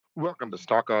Welcome to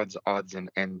Stock Odds, Odds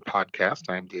and End podcast.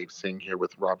 I'm Dave Singh here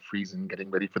with Rob Friesen, getting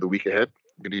ready for the week ahead.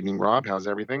 Good evening, Rob. How's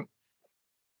everything?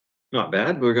 Not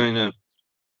bad. We're going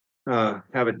to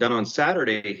have it done on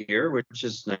Saturday here, which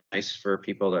is nice for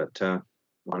people that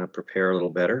want to prepare a little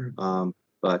better.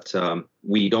 But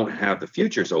we don't have the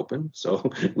futures open,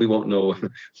 so we won't know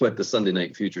what the Sunday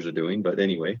night futures are doing. But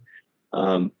anyway,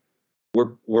 um,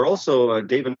 we're also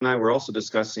Dave and I were also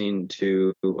discussing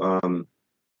to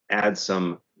add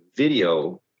some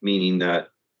video, meaning that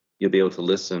you'll be able to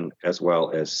listen as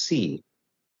well as see.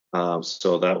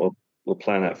 So that we'll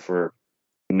plan that for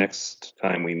next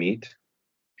time we meet.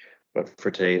 But for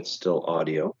today, it's still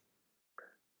audio.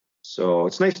 So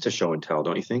it's nice to show and tell,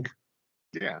 don't you think?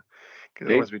 Yeah, because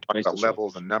Dave, otherwise we talk nice about to show.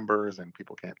 levels and numbers and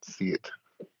people can't see it.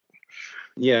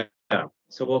 Yeah.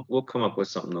 So we'll come up with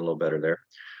something a little better there.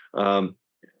 Um,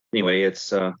 anyway, it's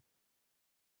been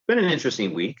an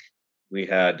interesting week. We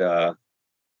had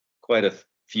quite a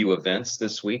few events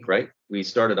this week, right? We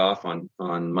started off on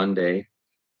Monday,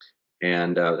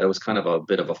 and that was kind of a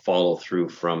bit of a follow through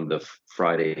from the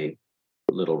Friday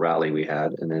little rally we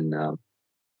had, and then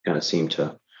kind of seemed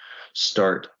to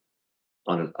start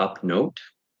on an up note.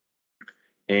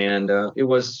 And it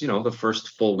was, the first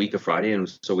full week of Friday, and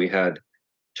so we had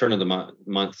turn of the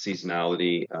month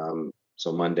seasonality,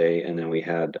 so Monday, and then we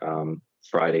had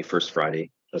Friday, first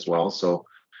Friday as well. So,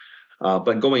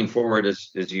 but going forward,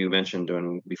 as you mentioned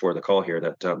before the call here,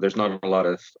 that there's not a lot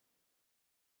of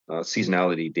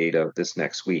seasonality data this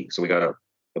next week, so we got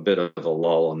a bit of a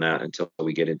lull on that until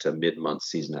we get into mid-month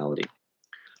seasonality.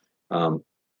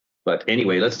 But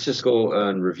anyway, let's just go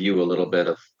and review a little bit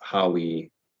of how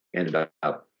we ended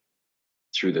up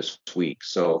through this week.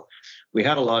 So we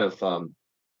had a lot of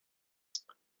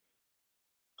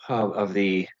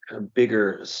the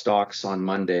bigger stocks on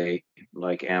Monday,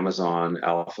 like Amazon,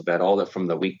 Alphabet, all that from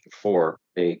the week before,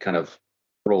 they kind of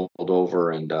rolled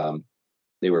over and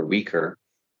they were weaker.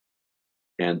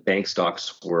 And bank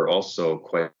stocks were also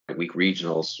quite weak.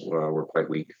 Regionals were quite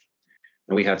weak.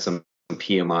 And we had some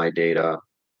PMI data,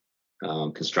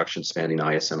 construction spending,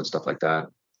 ISM, and stuff like that.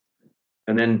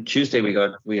 And then Tuesday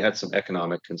we had some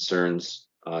economic concerns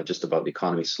just about the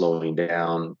economy slowing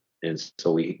down, and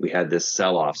so we had this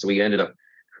sell off. So we ended up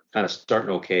kind of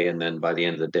starting okay, and then by the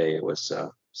end of the day it was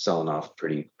selling off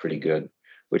pretty good,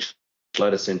 which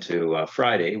led us into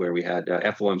Friday, where we had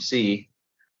FOMC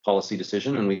policy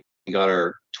decision, and we got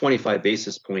our 25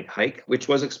 basis point hike, which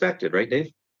was expected, right,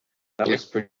 Dave? That was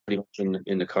pretty much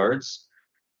in the cards.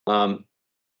 But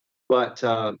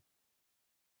the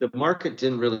market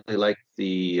didn't really like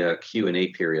the Q&A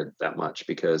period that much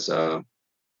because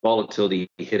volatility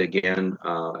hit again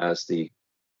as the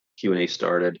Q&A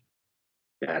started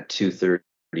at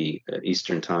 2:30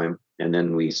 Eastern time, and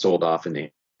then we sold off in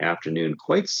the afternoon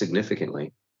quite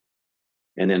significantly.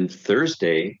 And then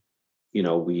Thursday,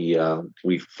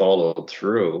 we followed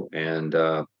through, and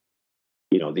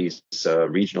these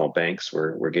regional banks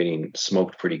were getting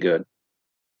smoked pretty good.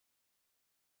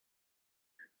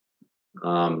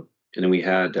 And then we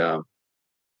had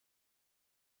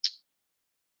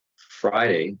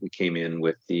Friday, we came in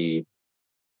with the,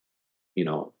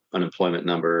 unemployment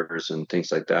numbers and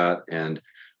things like that. And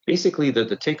basically the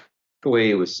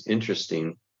takeaway was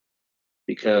interesting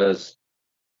because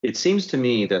it seems to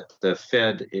me that the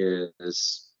Fed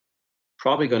is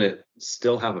probably going to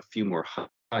still have a few more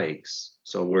hikes.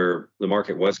 So where the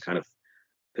market was kind of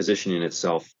positioning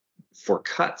itself for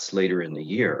cuts later in the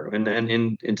year.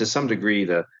 And to some degree,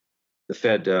 the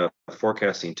Fed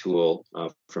forecasting tool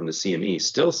from the CME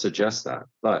still suggests that.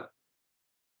 But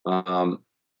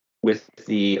with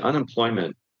the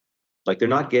unemployment, like they're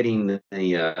not getting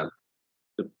the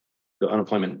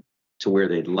unemployment to where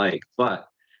they'd like, but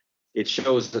it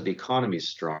shows that the economy is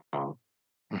strong,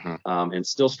 and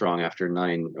still strong after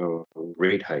 9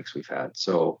 rate hikes we've had.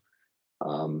 So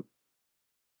I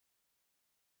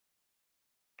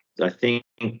think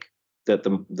that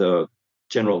the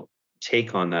general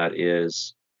take on that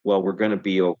is, well, we're going to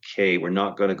be okay. We're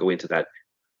not going to go into that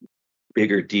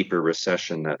bigger, deeper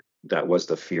recession that was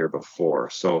the fear before.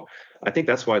 So I think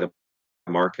that's why the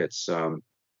markets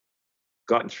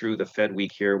gotten through the Fed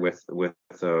week here with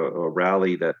a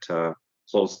rally that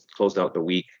closed out the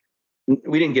week.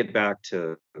 We didn't get back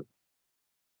to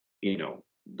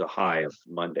the high of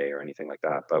Monday or anything like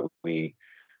that, but we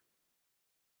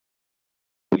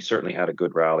certainly had a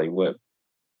good rally. With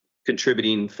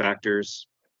contributing factors,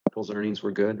 Apple's earnings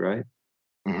were good, right?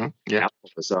 Mm-hmm. Yeah,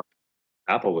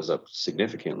 Apple was up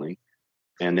significantly,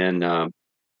 and then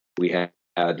we had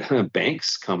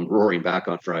banks come roaring back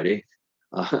on Friday.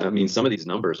 I mean, some of these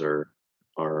numbers are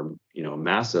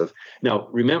massive. Now,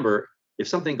 remember, if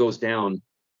something goes down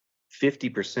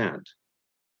 50%,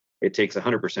 it takes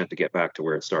 100% to get back to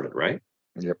where it started, right?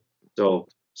 Yep. So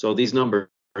these numbers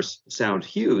sound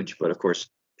huge, but of course,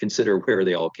 consider where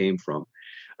they all came from.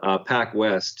 Pac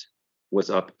West was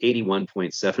up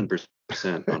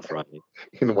 81.7% on Friday.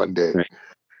 In one day.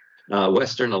 Right.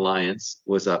 Western Alliance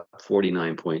was up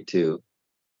 49.2.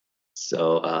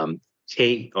 So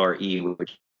KRE,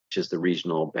 which is the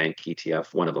regional bank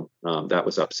ETF, one of them, that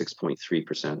was up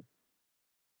 6.3%.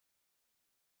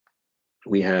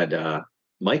 We had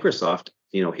Microsoft,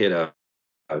 hit a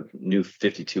new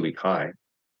 52-week high.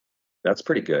 That's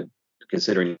pretty good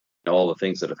considering all the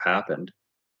things that have happened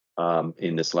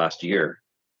in this last year.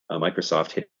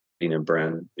 Microsoft hitting a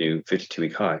brand new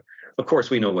 52-week high. Of course,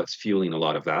 we know what's fueling a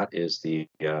lot of that is the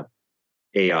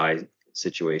AI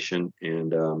situation,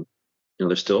 and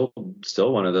they're still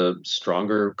one of the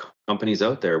stronger companies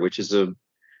out there, which is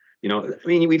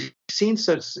we've seen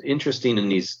such interesting in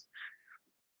these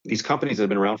companies that have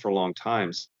been around for a long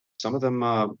time. Some of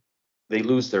them they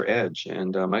lose their edge,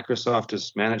 and Microsoft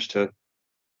has managed to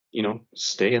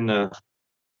stay in the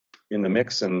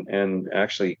mix and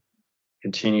actually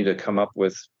continue to come up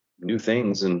with new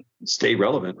things and stay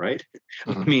relevant, right?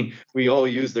 Mm-hmm. I mean, we all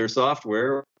use their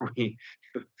software. We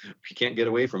can't get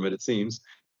away from it, it seems.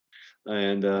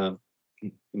 And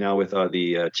now with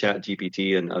the Chat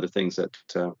GPT and other things that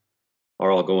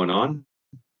are all going on,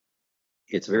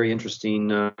 it's very interesting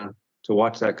to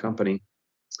watch that company.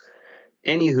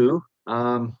 Anywho,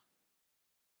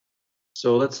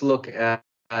 so let's look at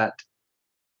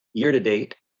year to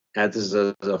date. This is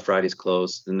a Friday's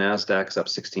close. The Nasdaq's up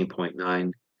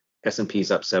 16.9, S&P's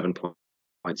up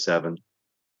 7.7,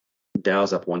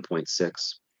 Dow's up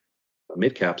 1.6,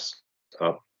 Midcap's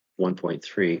up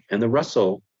 1.3, and the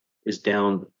Russell is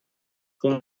down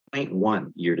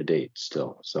 0.1 year to date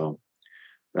still. So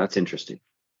that's interesting.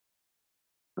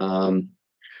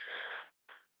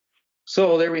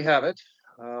 So there we have it.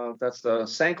 That's the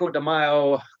Cinco de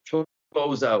Mayo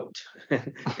closeout.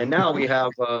 And now we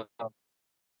have the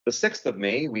 6th of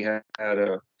May. We had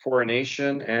a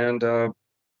coronation, and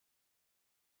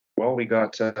we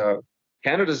got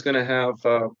Canada's going to have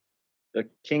the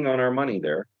king on our money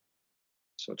there.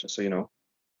 So just so you know.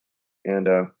 And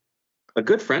a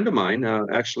good friend of mine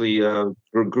actually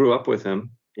grew up with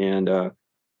him, and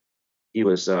he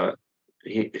was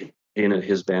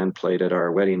his band played at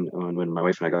our wedding when my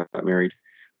wife and I got married.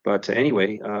 But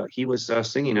anyway, he was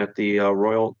singing at the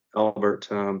Royal Albert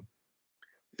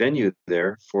venue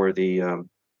there for the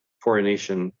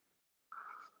coronation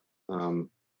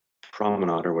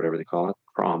promenade, or whatever they call it,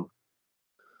 prom.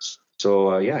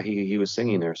 So he was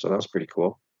singing there, so that was pretty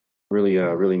cool.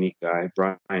 Really neat guy.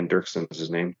 Brian Dirksen is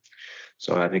his name.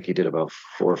 So I think he did about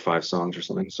 4 or 5 songs or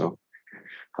something. So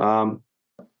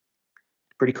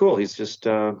pretty cool. He's just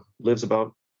lives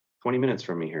about 20 minutes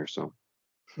from me here. So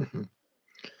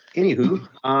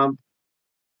anywho,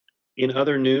 in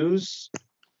other news,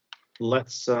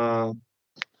 let's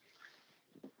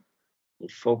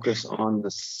focus on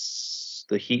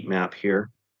the heat map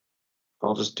here.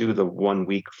 I'll just do the 1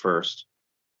 week first.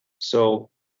 So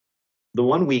the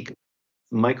 1 week,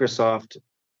 Microsoft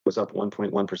was up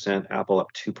 1.1%, Apple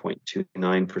up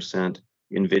 2.29%,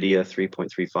 Nvidia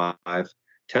 3.35%,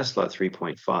 Tesla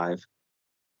 3.5%.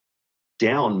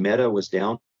 Down, Meta was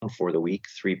down for the week,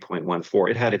 3.14%.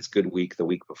 It had its good week the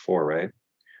week before, right?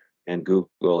 And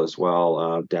Google as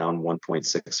well, down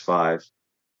 1.65%.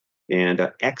 And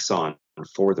Exxon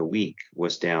for the week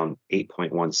was down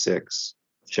 8.16%.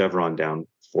 Chevron down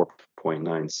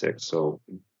 4.96%. So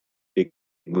big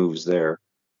moves there.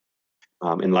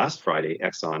 And last Friday,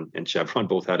 Exxon and Chevron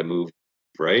both had a move,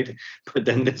 right? But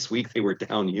then this week they were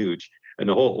down huge, and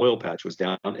the whole oil patch was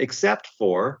down, except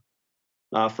for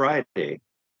Friday.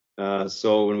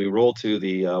 So when we roll to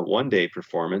the 1 day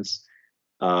performance,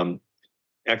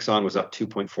 Exxon was up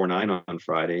 2.49 on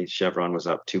Friday, Chevron was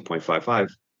up 2.55,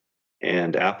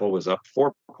 and Apple was up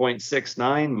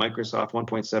 4.69, Microsoft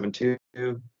 1.72,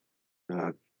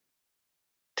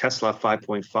 Tesla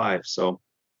 5.5. So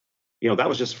that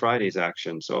was just Friday's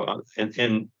action. So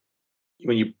and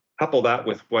when you couple that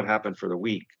with what happened for the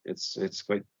week, it's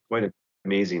quite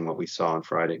amazing what we saw on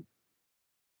Friday.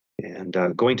 And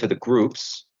going to the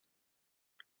groups.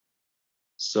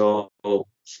 So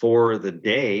for the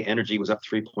day, energy was up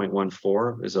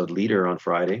 3.14, is a leader on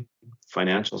Friday.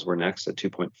 Financials were next at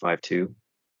 2.52,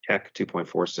 tech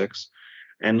 2.46,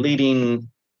 and leading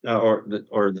or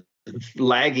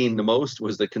lagging the most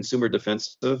was the consumer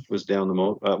defensive, was down the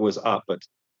most, was up but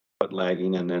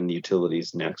lagging, and then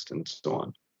utilities next, and so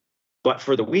on. But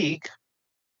for the week,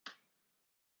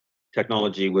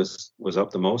 technology was up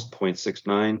the most,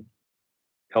 0.69,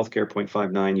 healthcare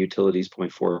 0.59, utilities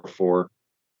 0.44,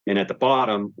 and at the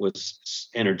bottom was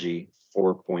energy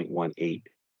 4.18.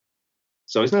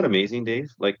 So isn't that amazing, Dave?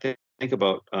 Like think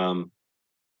about,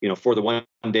 for the one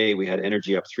day we had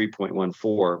energy up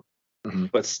 3.14,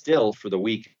 Mhm. but still for the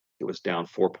week it was down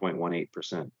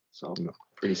 4.18%. So Yeah.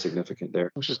 pretty significant there.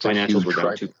 It was just a Financials huge were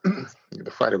down Friday. 2.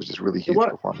 The Friday was just really It huge was.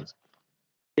 performance.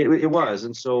 It was.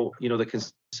 And so, the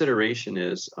consideration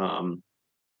is,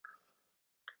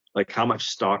 like how much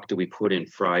stock do we put in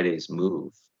Friday's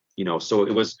move?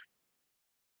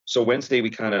 So Wednesday we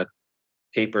kind of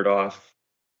tapered off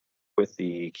with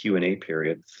the Q&A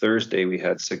period. Thursday we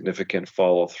had significant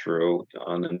follow through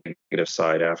on the negative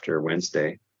side after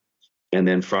Wednesday. And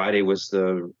then Friday was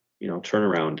the,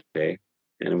 turnaround day,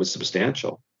 and it was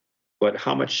substantial. But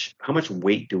how much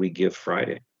weight do we give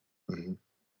Friday, Mhm.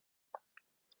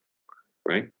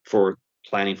 right? For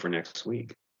planning for next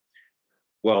week?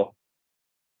 Well,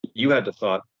 you had the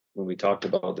thought when we talked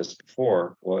about this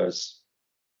before was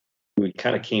we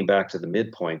kind of came back to the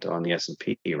midpoint on the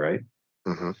S&P, right?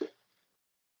 Mhm.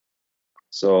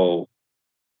 So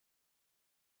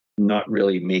not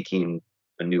really making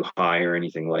a new high or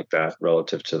anything like that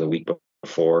relative to the week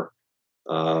before.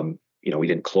 We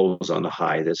didn't close on the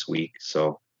high this week,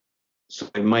 so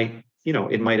it might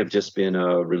have just been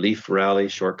a relief rally,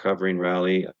 short covering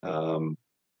rally.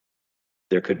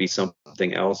 There could be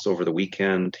something else over the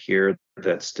weekend here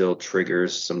that still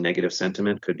triggers some negative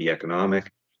sentiment. Could be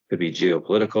economic, could be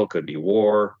geopolitical, could be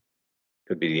war,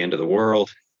 could be the end of the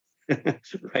world.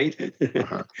 Right?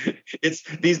 Uh-huh. It's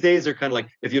these days are kind of like,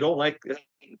 if you don't like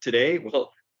today,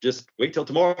 well, just wait till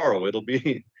tomorrow. It'll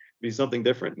be something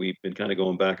different. We've been kind of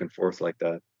going back and forth like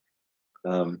that.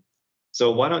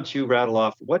 So why don't you rattle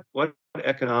off what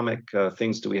economic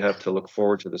things do we have to look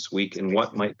forward to this week, and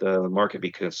what might the market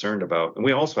be concerned about? And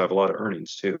we also have a lot of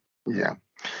earnings too. Yeah.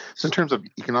 So in terms of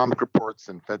economic reports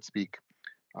and Fed speak,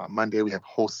 Monday we have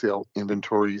wholesale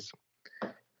inventories.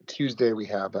 Tuesday we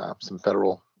have some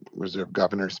Federal Reserve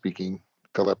Governor speaking,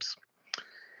 Phillips.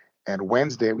 And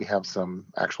Wednesday we have some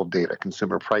actual data,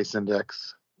 consumer price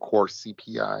index, core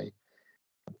CPI.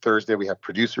 Thursday we have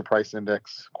producer price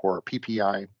index, core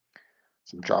PPI,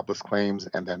 some jobless claims,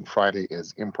 and then Friday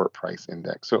is import price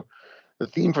index. So the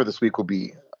theme for this week will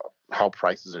be how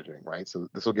prices are doing, right? So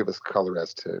this will give us color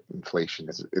as to inflation.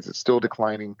 Is it still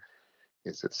declining?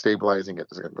 Is it stabilizing? Is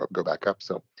it going to go back up?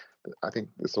 So I think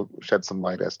this will shed some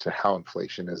light as to how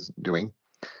inflation is doing.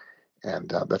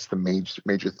 And that's the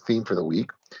major theme for the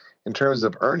week. In terms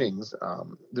of earnings,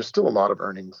 there's still a lot of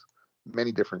earnings,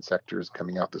 many different sectors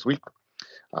coming out this week.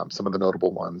 Some of the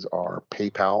notable ones are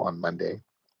PayPal on Monday.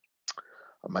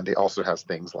 Monday also has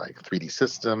things like 3D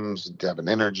Systems, Devon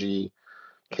Energy,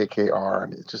 KKR,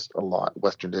 and it's just a lot.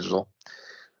 Western Digital.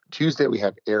 Tuesday we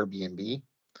have Airbnb.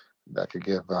 That could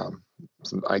give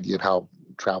some idea of how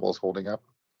travel is holding up.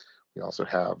 We also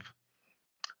have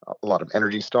a lot of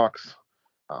energy stocks,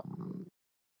 um,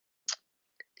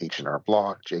 H&R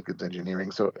Block, Jacobs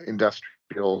Engineering. So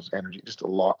industrials, energy, just a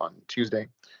lot on Tuesday.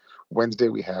 Wednesday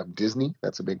we have Disney.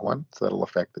 That's a big one. So that'll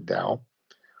affect the Dow.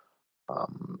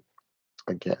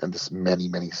 Again, and this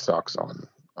many stocks on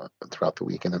throughout the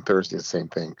week. And then Thursday, the same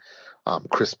thing.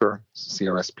 CRISPR,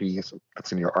 CRSP,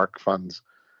 that's in your ARK funds.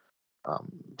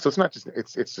 So it's not just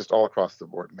it's just all across the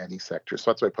board, many sectors.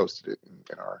 So that's why I posted it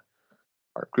in our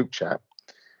group chat.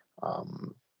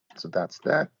 So that's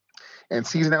that. And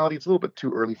seasonality, it's a little bit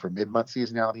too early for mid-month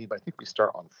seasonality, but I think we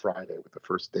start on Friday with the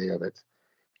first day of it.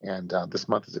 And this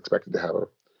month is expected to have a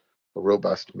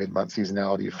robust mid-month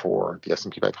seasonality for the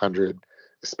S&P 500,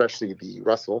 especially the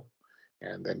Russell,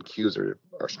 and then Qs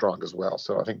are strong as well.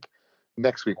 So I think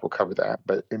next week we'll cover that,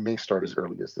 but it may start as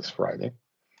early as this Friday.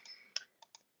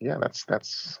 Yeah, that's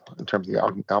in terms of the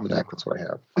almanac. That's what I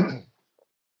have.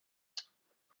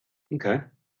 Okay.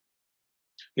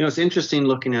 It's interesting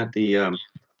looking at the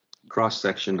cross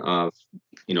section of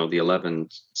the 11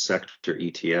 sector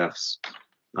ETFs.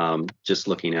 Just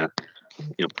looking at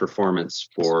performance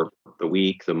for the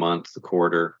week, the month, the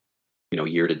quarter,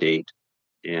 year to date,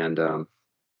 and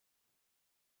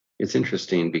it's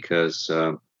interesting because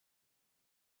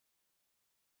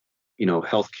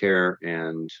healthcare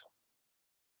and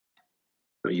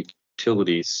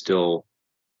utilities still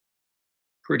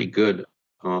pretty good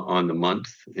on the month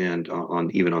and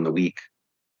even on the week,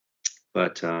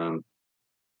 but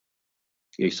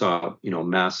you saw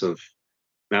massive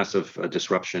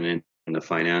disruption in the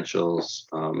financials.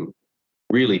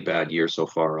 Really bad year so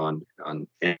far on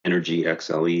energy.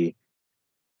 XLE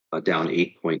down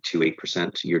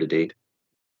 8.28% year to date,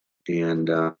 and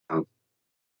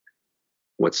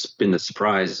what's been the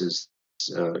surprise is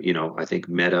I think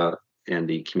Meta and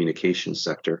the communications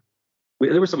sector.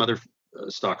 There were some other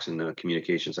stocks in the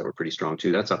communications that were pretty strong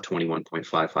too. That's up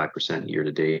 21.55% year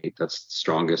to date. That's the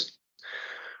strongest.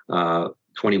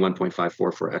 21.54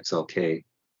 for XLK.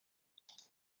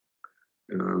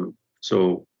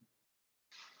 So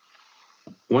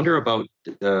wonder about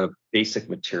the basic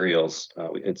materials.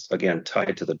 It's again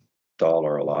tied to the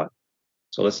dollar a lot.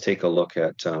 So let's take a look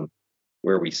at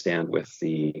where we stand with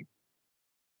the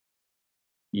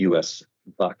US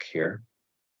buck here.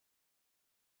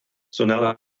 So now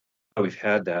that we've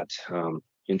had that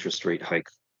interest rate hike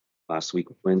last week,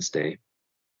 Wednesday,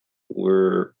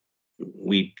 we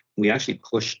actually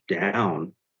pushed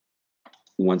down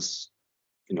once,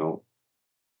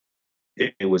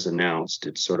 it was announced.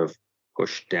 It sort of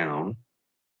pushed down,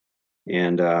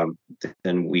 and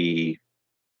then we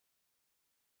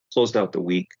closed out the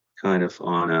week kind of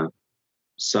on a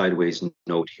sideways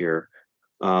note here.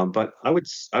 But I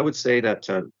would say that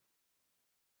the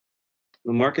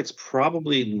market's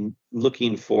probably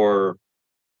looking for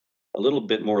a little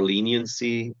bit more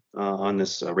leniency on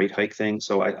this rate hike thing.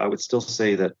 So I would still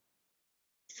say that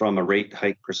from a rate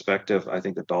hike perspective, I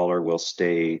think the dollar will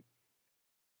stay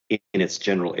in its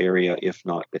general area, if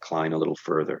not decline a little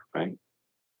further, right?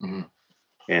 Mm-hmm.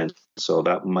 And so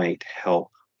that might help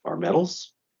our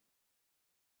metals.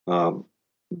 Now,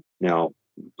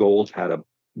 gold had a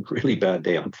really bad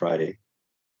day on Friday.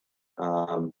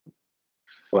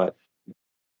 But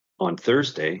on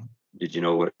Thursday, did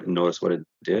you notice what it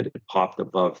did? It popped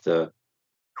above the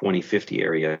 2050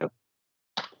 area,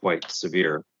 quite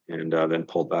severe, and then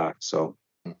pulled back. So,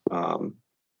 I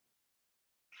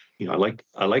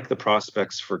like the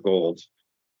prospects for gold,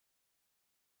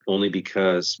 only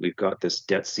because we've got this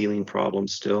debt ceiling problem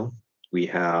still. We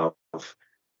have,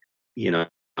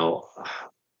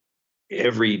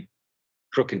 every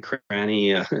crook and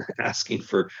cranny asking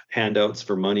for handouts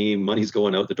for money. Money's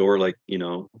going out the door like,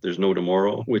 there's no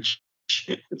tomorrow, which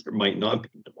there might not be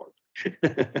tomorrow.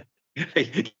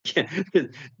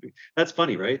 That's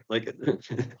funny, right? Like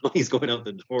money's going out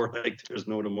the door like there's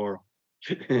no tomorrow.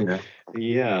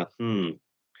 Yeah.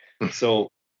 So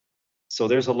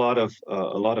there's a lot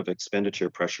of expenditure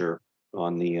pressure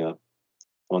on the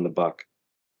buck,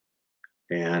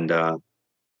 and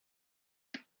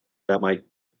that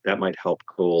might help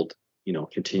gold,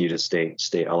 continue to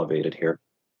stay elevated here.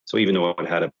 So even though it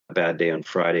had a bad day on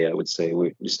Friday, I would say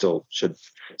we still should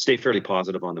stay fairly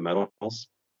positive on the metals.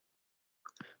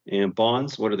 And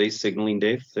bonds, what are they signaling,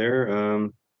 Dave? They're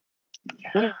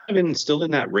still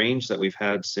in that range that we've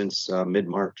had since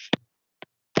mid-March.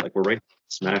 Like we're right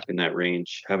smack in that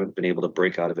range. Haven't been able to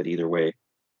break out of it either way.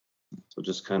 So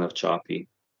just kind of choppy.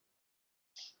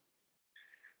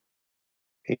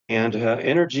 And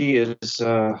energy is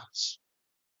kind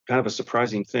of a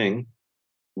surprising thing.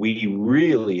 We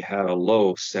really had a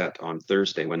low set on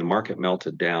Thursday when the market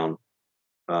melted down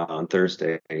on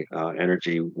Thursday.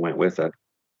 Energy went with it,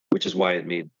 which is why it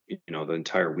made the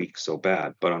entire week so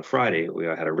bad. But on Friday we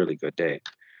had a really good day.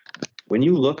 When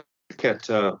you look at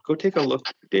go take a look,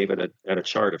 David, at a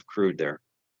chart of crude there,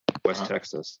 West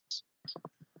Texas.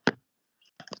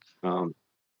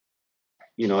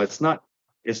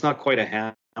 It's not quite a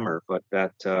hammer, but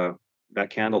that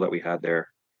candle that we had there,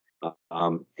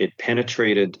 it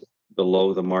penetrated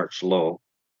below the March low,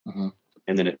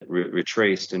 and then it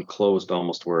retraced and closed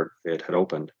almost where it had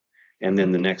opened. And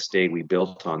then the next day we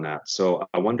built on that. So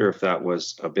I wonder if that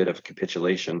was a bit of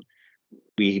capitulation.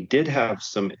 We did have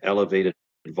some elevated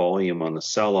volume on the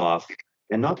sell-off,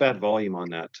 and not bad volume on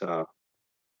that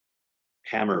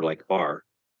hammer-like bar.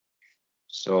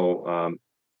 So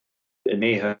it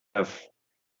may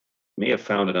have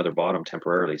found another bottom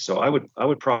temporarily. So I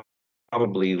would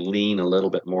probably lean a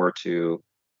little bit more to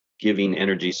giving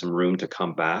energy some room to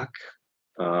come back.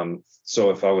 So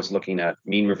if I was looking at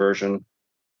mean reversion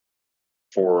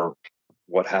for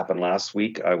what happened last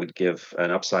week, I would give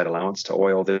an upside allowance to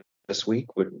oil this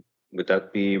week. Would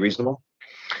that be reasonable?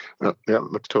 Yeah,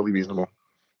 looks totally reasonable.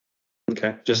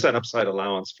 Okay, just that upside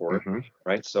allowance for it,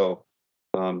 right? So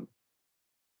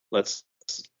let's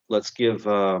give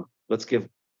the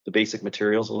basic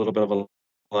materials a little bit of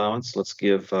allowance. Let's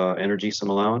give energy some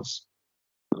allowance.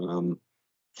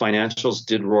 Financials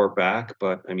did roar back,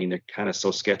 but I mean they're kind of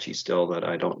so sketchy still that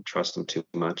I don't trust them too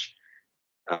much.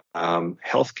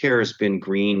 Healthcare has been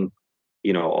green,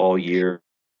 all year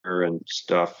and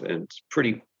stuff, and it's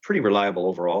pretty reliable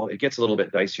overall. It gets a little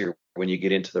bit dicier when you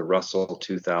get into the Russell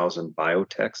 2000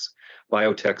 biotechs.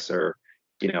 Biotechs are,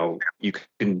 you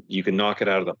can knock it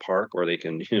out of the park, or they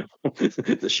can,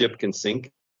 the ship can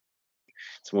sink.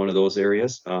 It's one of those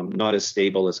areas. Not as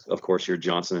stable as, of course, your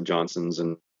Johnson and Johnsons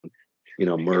and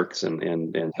Merck's and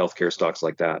healthcare stocks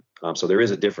like that. So there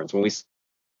is a difference. When we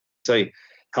say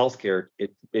healthcare,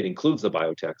 it includes the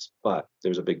biotechs, but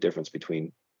there's a big difference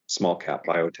between small cap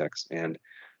biotechs and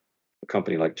a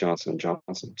company like Johnson &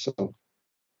 Johnson.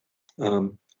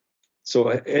 So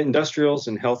industrials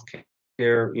and healthcare,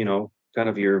 kind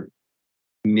of your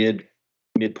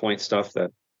midpoint stuff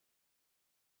that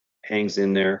hangs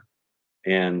in there,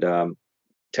 and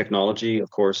technology, of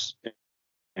course,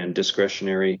 and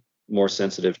discretionary, more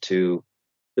sensitive to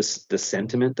the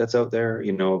sentiment that's out there,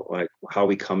 like how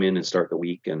we come in and start the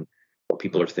week and what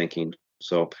people are thinking.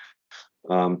 So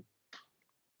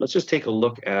let's just take a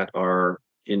look at our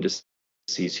indices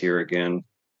here again.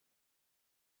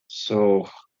 So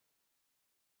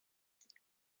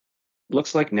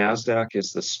looks like NASDAQ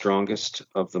is the strongest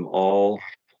of them all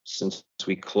since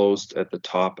we closed at the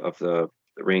top of the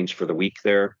range for the week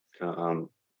there.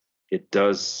 It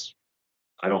does,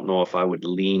 I don't know if I would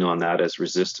lean on that as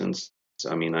resistance.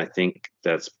 I mean, I think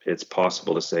it's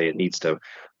possible to say it needs to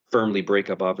firmly break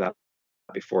above that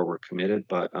before we're committed.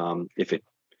 But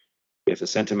if the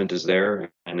sentiment is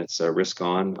there and it's a risk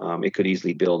on, it could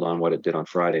easily build on what it did on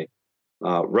Friday.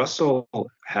 Russell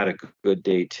had a good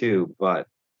day too, but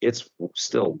it's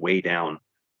still way down,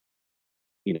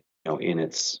 in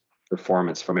its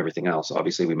performance from everything else.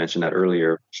 Obviously, we mentioned that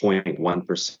earlier,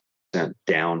 0.1%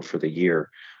 down for the year,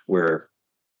 where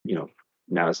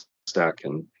NASDAQ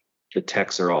and the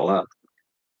techs are all up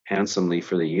handsomely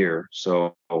for the year.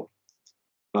 So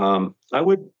I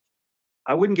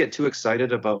wouldn't get too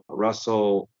excited about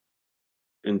Russell,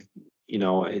 and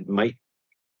it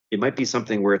might be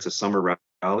something where it's a summer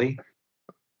rally,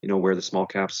 where the small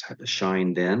caps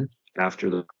shine then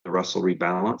after the Russell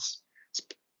rebalance. It's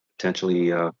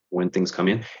potentially when things come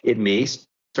in. It may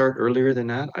start earlier than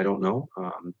that. I don't know.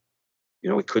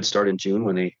 It could start in June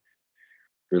when they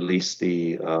release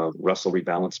the Russell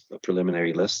rebalance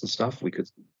preliminary lists and stuff. We could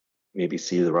maybe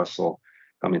see the Russell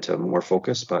come into more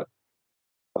focus, but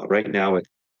right now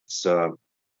it's a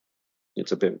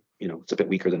bit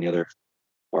weaker than the other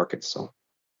markets. So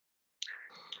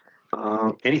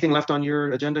anything left on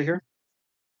your agenda here?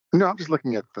 No, I'm just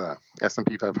looking at the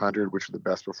S&P 500, which are the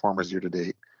best performers year to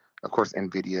date. Of course,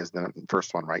 NVIDIA is the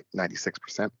first one, right?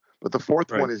 96%. But the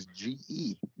fourth one is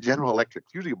GE, General Electric.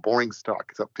 Usually a boring stock.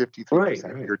 It's up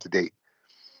 53% year to date.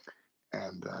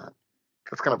 And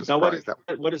that's kind of a surprise. Now,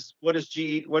 what is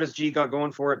GE got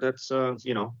going for it that's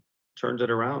turned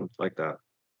it around like that?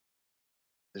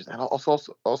 There's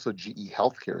also GE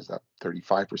Healthcare is up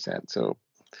 35%. So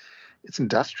it's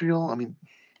industrial. I mean,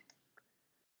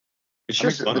 it's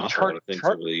just spun off a lot of things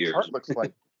over the years. Chart looks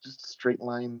like just a straight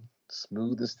line,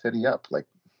 smooth and steady up. Like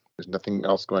there's nothing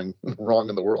else going wrong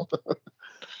in the world.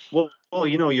 Well,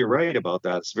 you're right about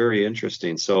that. It's very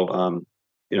interesting. So,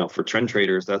 for trend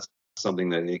traders, that's something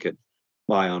that they could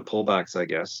buy on pullbacks, I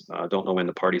guess. Don't know when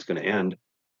the party's going to end.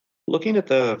 Looking at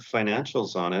the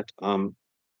financials on it,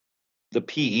 the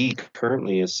PE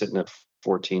currently is sitting at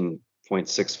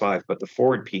 14.65, but the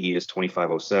forward PE is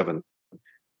 25.07.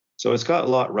 So it's got a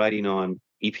lot riding on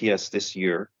EPS this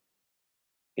year,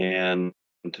 and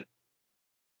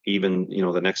even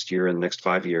the next year and the next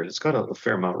 5 years. It's got a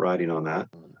fair amount riding on that.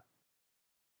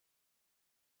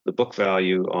 The book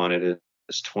value on it is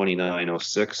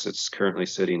 29.06. It's currently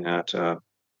sitting at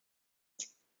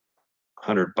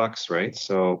 $100, right?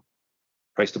 So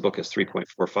price to book is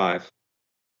 3.45.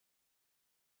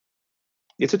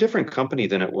 It's a different company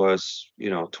than it was,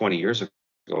 20 years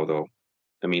ago, though.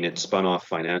 I mean, it spun off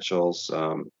financials,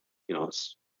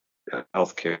 it's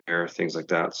healthcare, things like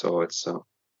that. So it's a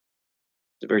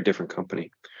very different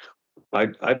company.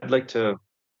 I'd like to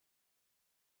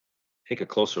take a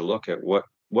closer look at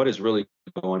what is really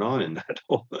going on in that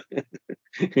whole.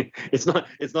 It's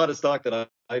not a stock that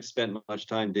I've spent much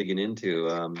time digging into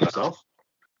myself.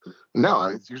 No,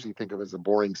 I usually think of it as a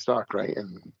boring stock, right?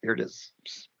 And here it is.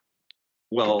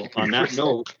 Well, on that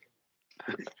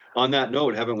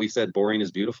note, haven't we said boring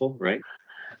is beautiful, right?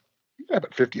 Yeah,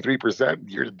 but 53%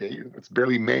 year to date. It's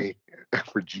barely May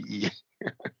for GE.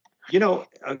 I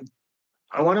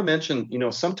want to mention,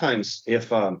 sometimes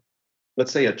if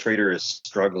let's say a trader is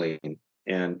struggling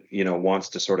and wants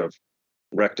to sort of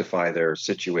rectify their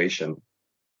situation,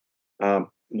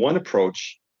 one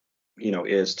approach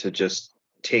is to just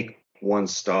take one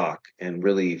stock and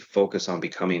really focus on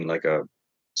becoming like a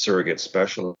surrogate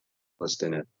specialist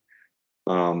in it.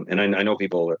 And I know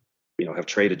people that have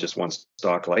traded just one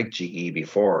stock like GE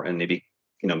before, and they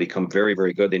become very,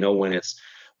 very good. They know when it's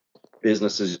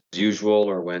business as usual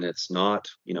or when it's not,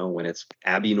 when it's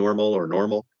abnormal or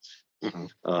normal.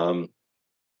 Mm-hmm.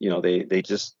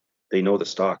 They know the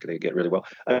stock. They get really well.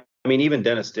 I mean, even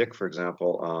Dennis Dick, for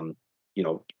example, you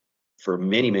know, for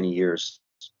many, many years,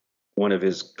 one of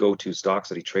his go-to stocks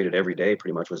that he traded every day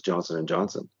pretty much was Johnson and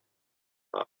Johnson.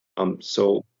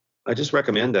 So I just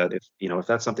recommend that if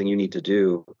that's something you need to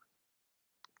do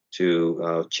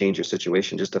to change your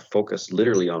situation, just to focus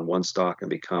literally on one stock and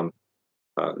become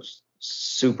uh,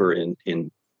 super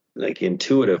in like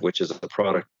intuitive, which is a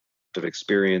product of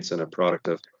experience and a product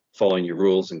of following your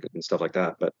rules and stuff like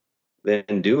that. But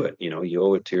then do it. You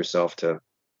owe it to yourself to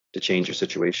change your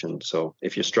situation. So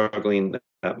if you're struggling,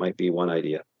 that might be one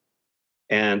idea.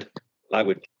 And I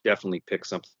would definitely pick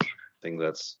something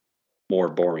that's more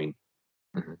boring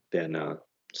Mhm. than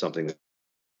something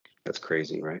that's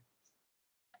crazy, right?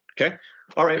 Okay.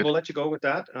 All right. Good. We'll let you go with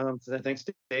that. Thanks,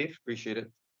 Dave. Appreciate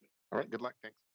it. All right. Good luck. Thanks.